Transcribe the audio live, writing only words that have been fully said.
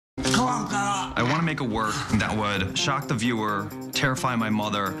I want to make a work that would shock the viewer, terrify my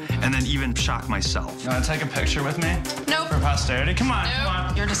mother, and then even shock myself. You want to take a picture with me? Nope. For posterity? Come on, come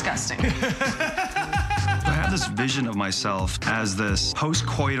on. You're disgusting. I have this vision of myself as this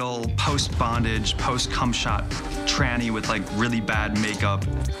post-coital, post-bondage, post-cum shot tranny with like really bad makeup,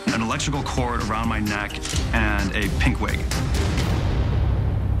 an electrical cord around my neck, and a pink wig.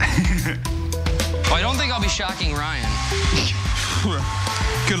 Well, I don't think I'll be shocking Ryan.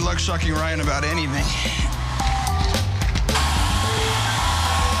 Good luck shocking Ryan about anything.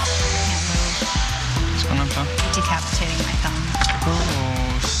 What's going on, Tom? Decapitating my thumb.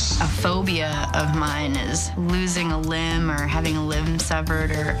 Gross. A phobia of mine is losing a limb or having a limb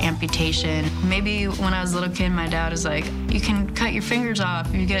severed or amputation. Maybe when I was a little kid, my dad was like, you can cut your fingers off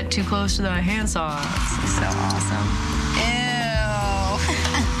if you get too close to that handsaw. It's so awesome.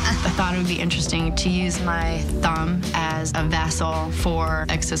 I thought it would be interesting to use my thumb as a vessel for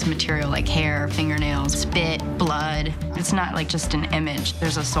excess material like hair, fingernails, spit, blood. It's not like just an image.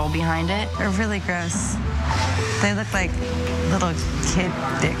 There's a soul behind it. They're really gross. They look like little kid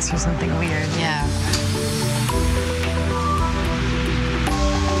dicks or something weird. Yeah.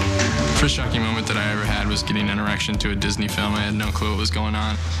 First shocking moment that I ever had was getting an erection to a Disney film. I had no clue what was going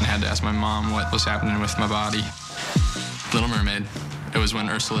on. I had to ask my mom what was happening with my body. Little Mermaid. It was when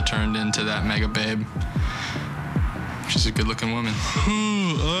Ursula turned into that mega babe. She's a good-looking woman.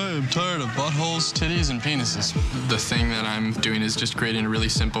 I am tired of buttholes, titties, and penises. The thing that I'm doing is just creating a really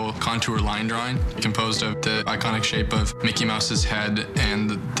simple contour line drawing composed of the iconic shape of Mickey Mouse's head,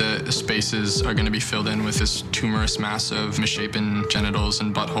 and the spaces are going to be filled in with this tumorous mass of misshapen genitals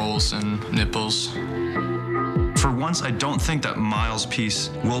and buttholes and nipples. For once, I don't think that Miles' piece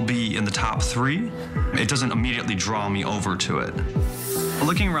will be in the top 3. It doesn't immediately draw me over to it.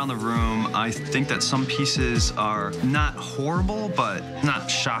 Looking around the room, I think that some pieces are not horrible, but not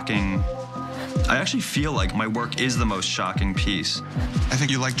shocking. I actually feel like my work is the most shocking piece. I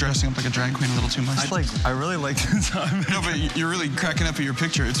think you like dressing up like a drag queen a little too much. I really like the time. No, but you're really cracking up at your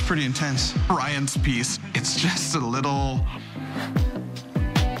picture. It's pretty intense. Ryan's piece, it's just a little...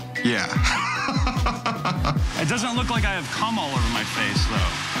 Yeah. It doesn't look like I have cum all over my face,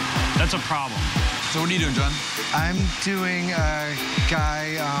 though. That's a problem. So what are you doing, John? I'm doing a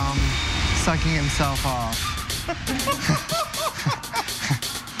guy sucking himself off.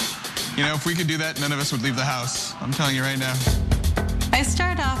 You know, if we could do that, none of us would leave the house. I'm telling you right now. I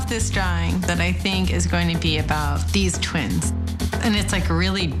start off this drawing that I think is going to be about these twins. And it's like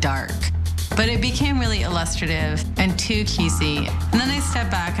really dark. But it became really illustrative and too cheesy. And then I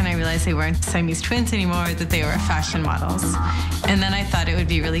stepped back and I realized they weren't Siamese twins anymore, that they were fashion models. And then I thought it would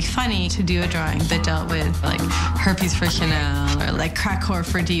be really funny to do a drawing that dealt with like herpes for Chanel or like crack whore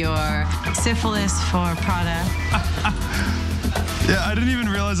for Dior, syphilis for Prada. Yeah, I didn't even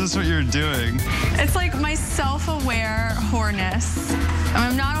realize that's what you were doing. It's like my self-aware whoreness.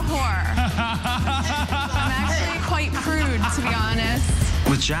 I'm not a whore. I'm actually quite prude, to be honest.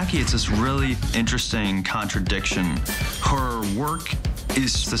 With Jackie, it's this really interesting contradiction. Her work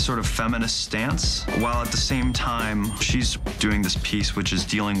is this sort of feminist stance, while at the same time, she's doing this piece which is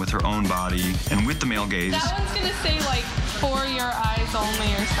dealing with her own body and with the male gaze. That one's gonna say like, for your eyes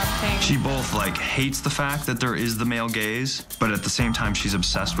only or something. She both like hates the fact that there is the male gaze, but at the same time, she's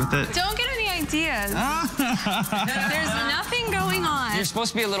obsessed with it. Don't get any ideas. There's nothing going on. You're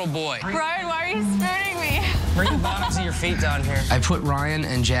supposed to be a little boy. Brian, why are you spooning me? Bring the bottoms of your feet down here. I put Ryan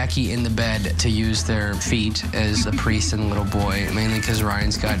and Jackie in the bed to use their feet as the priest and the little boy, mainly because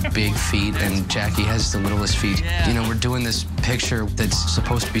Ryan's got big feet and Jackie has the littlest feet. Yeah. You know, we're doing this picture that's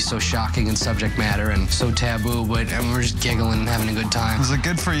supposed to be so shocking in subject matter and so taboo, but we're just giggling and having a good time. Was it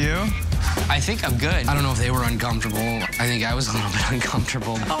good for you? I think I'm good. I don't know if they were uncomfortable. I think I was a little bit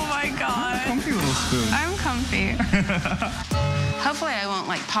uncomfortable. Oh my God. Comfy little spoon. I'm comfy. Hopefully I won't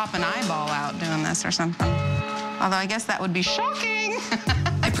like pop an eyeball out doing this or something. Although I guess that would be shocking.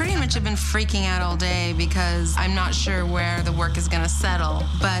 I pretty much have been freaking out all day because I'm not sure where the work is gonna settle.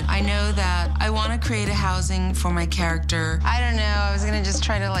 But I know that I wanna create a housing for my character. I don't know, I was gonna just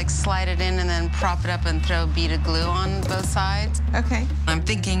try to like slide it in and then prop it up and throw beaded glue on both sides. Okay. I'm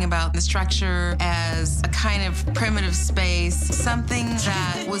thinking about the structure as a kind of primitive space, something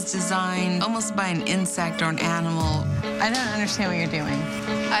that was designed almost by an insect or an animal. I don't understand what you're doing.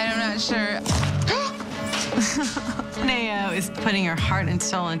 I'm not sure. Nao is putting her heart and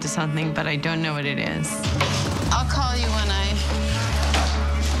soul into something, but I don't know what it is. I'll call you when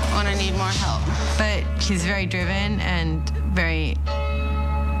I need more help. But she's very driven and very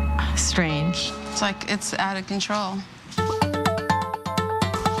strange. It's like it's out of control.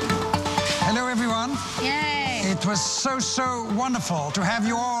 Hello, everyone. Yay! It was so wonderful to have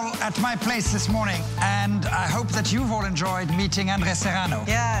you all at my place this morning. And I hope that you've all enjoyed meeting Andres Serrano.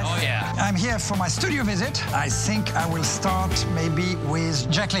 Yes. Oh, yeah. I'm here for my studio visit. I think I will start maybe with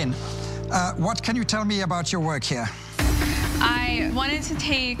Jacqueline. What can you tell me about your work here? I wanted to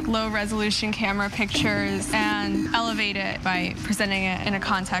take low-resolution camera pictures and elevate it by presenting it in a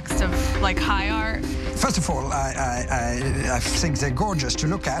context of, like, high art. First of all, I think they're gorgeous to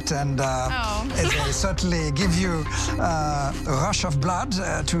look at, and they certainly give you a rush of blood,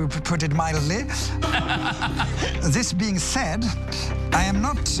 to put it mildly. This being said, I am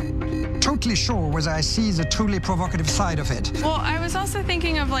not totally sure whether I see the truly provocative side of it. Well, I was also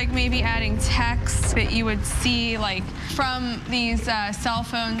thinking of, like, maybe adding text that you would see, like, from these cell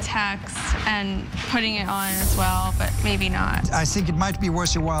phone texts and putting it on as well, but maybe not. I think it might be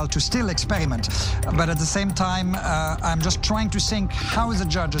worth your while to still experiment, but at the same time, I'm just trying to think how the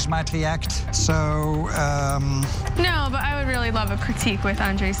judges might react. So, No, but I would really love a critique with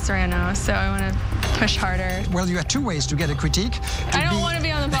Andres Serrano, so I want to push harder. Well, you have two ways to get a critique. I don't want to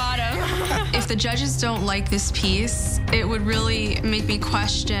be on the bottom. If the judges don't like this piece, it would really make me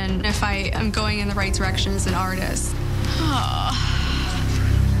question if I am going in the right direction as an artist.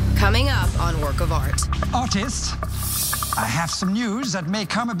 Coming up on Work of Art. Artists, I have some news that may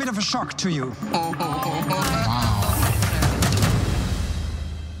come a bit of a shock to you.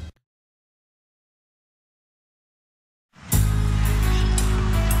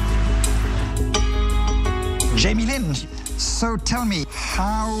 Jamie Lynn, so tell me,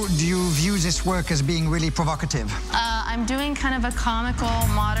 how do you view this work as being really provocative? I'm doing kind of a comical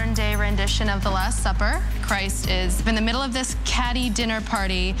modern-day rendition of The Last Supper. Christ is in the middle of this catty dinner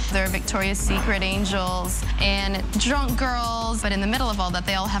party. There are Victoria's Secret angels and drunk girls, but in the middle of all that,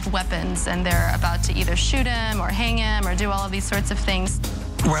 they all have weapons, and they're about to either shoot him or hang him or do all of these sorts of things.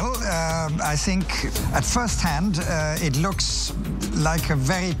 Well, I think at first hand, it looks like a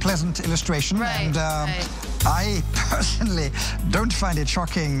very pleasant illustration. Right, and I personally don't find it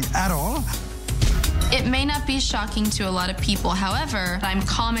shocking at all. It may not be shocking to a lot of people. However, I'm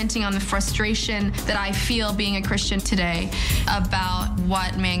commenting on the frustration that I feel being a Christian today about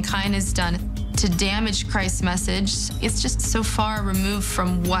what mankind has done to damage Christ's message. It's just so far removed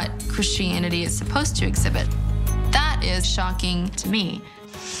from what Christianity is supposed to exhibit. That is shocking to me.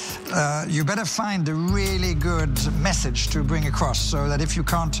 You better find a really good message to bring across so that if you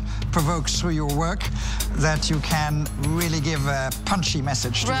can't provoke through your work, that you can really give a punchy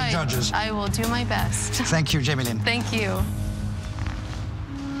message to the judges. I will do my best. Thank you, Jamie Lynn. Thank you.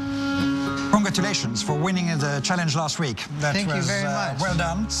 Congratulations for winning the challenge last week. Thank you very much. Well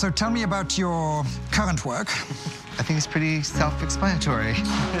done. So tell me about your current work. I think it's pretty self-explanatory.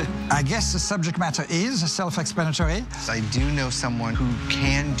 I guess the subject matter is self-explanatory. I do know someone who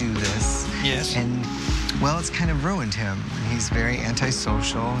can do this. Yes. And, well, it's kind of ruined him. He's very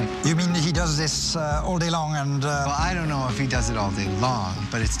antisocial. You mean he does this all day long and... Well, I don't know if he does it all day long,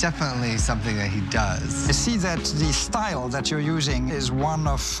 but it's definitely something that he does. I see that the style that you're using is one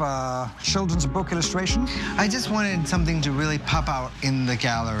of children's book illustration. I just wanted something to really pop out in the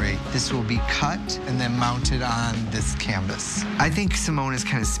gallery. This will be cut and then mounted on this canvas. I think Simone is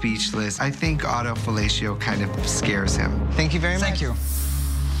kind of speechless. I think autofellatio kind of scares him. Thank you very much. Thank you.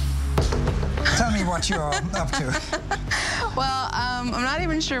 Tell me what you're up to. Well, I'm not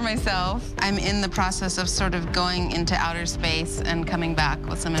even sure myself. I'm in the process of sort of going into outer space and coming back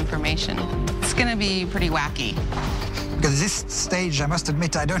with some information. It's gonna be pretty wacky. Because this stage, I must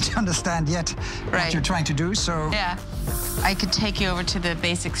admit, I don't understand yet what you're trying to do, so... Yeah. I could take you over to the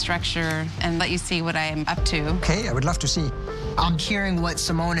basic structure and let you see what I am up to. Okay, I would love to see. I'm hearing what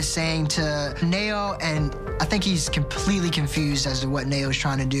Simone is saying to Neo, and I think he's completely confused as to what Neo's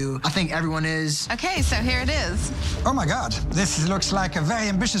trying to do. I think everyone is. Okay, so here it is. Oh my God, this looks like a very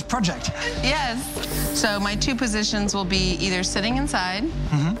ambitious project. Yes. So my two positions will be either sitting inside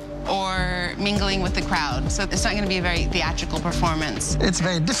or mingling with the crowd. So it's not going to be a very theatrical performance. It's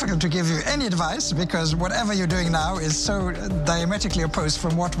very difficult to give you any advice because whatever you're doing now is so diametrically opposed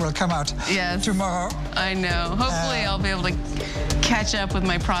from what will come out tomorrow. I know. Hopefully I'll be able to catch up with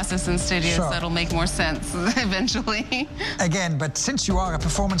my process in studio so that'll make more sense eventually. Again, but since you are a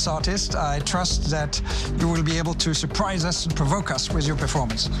performance artist, I trust that you will be able to surprise us and provoke us with your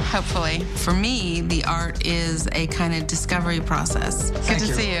performance. Hopefully. For me, the art is a kind of discovery process. Good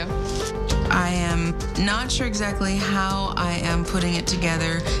to see you. I am not sure exactly how I am putting it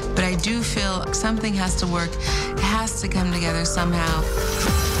together, but I do feel something has to work. It has to come together somehow.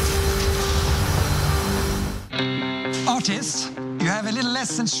 Artists, you have a little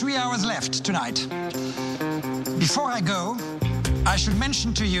less than 3 hours left tonight. Before I go, I should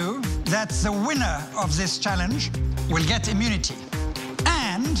mention to you that the winner of this challenge will get immunity.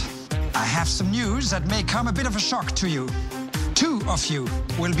 And I have some news that may come a bit of a shock to you. 2 of you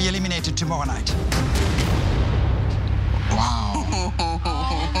will be eliminated tomorrow night. Wow. Oh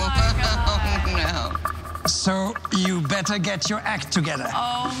my God. No. So you better get your act together.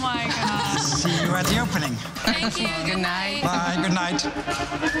 Oh my God. See you at the opening. Thank you. Good night. Bye, good night.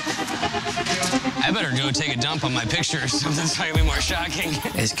 I better go take a dump on my picture or something slightly more shocking.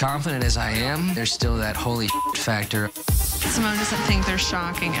 As confident as I am, there's still that holy factor. Simone doesn't think they're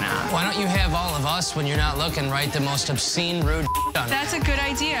shocking enough. Why don't you have all of us, when you're not looking, write the most obscene, rude on it? That's a good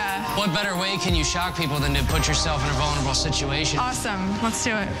idea. What better way can you shock people than to put yourself in a vulnerable situation? Awesome. Let's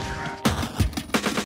do it.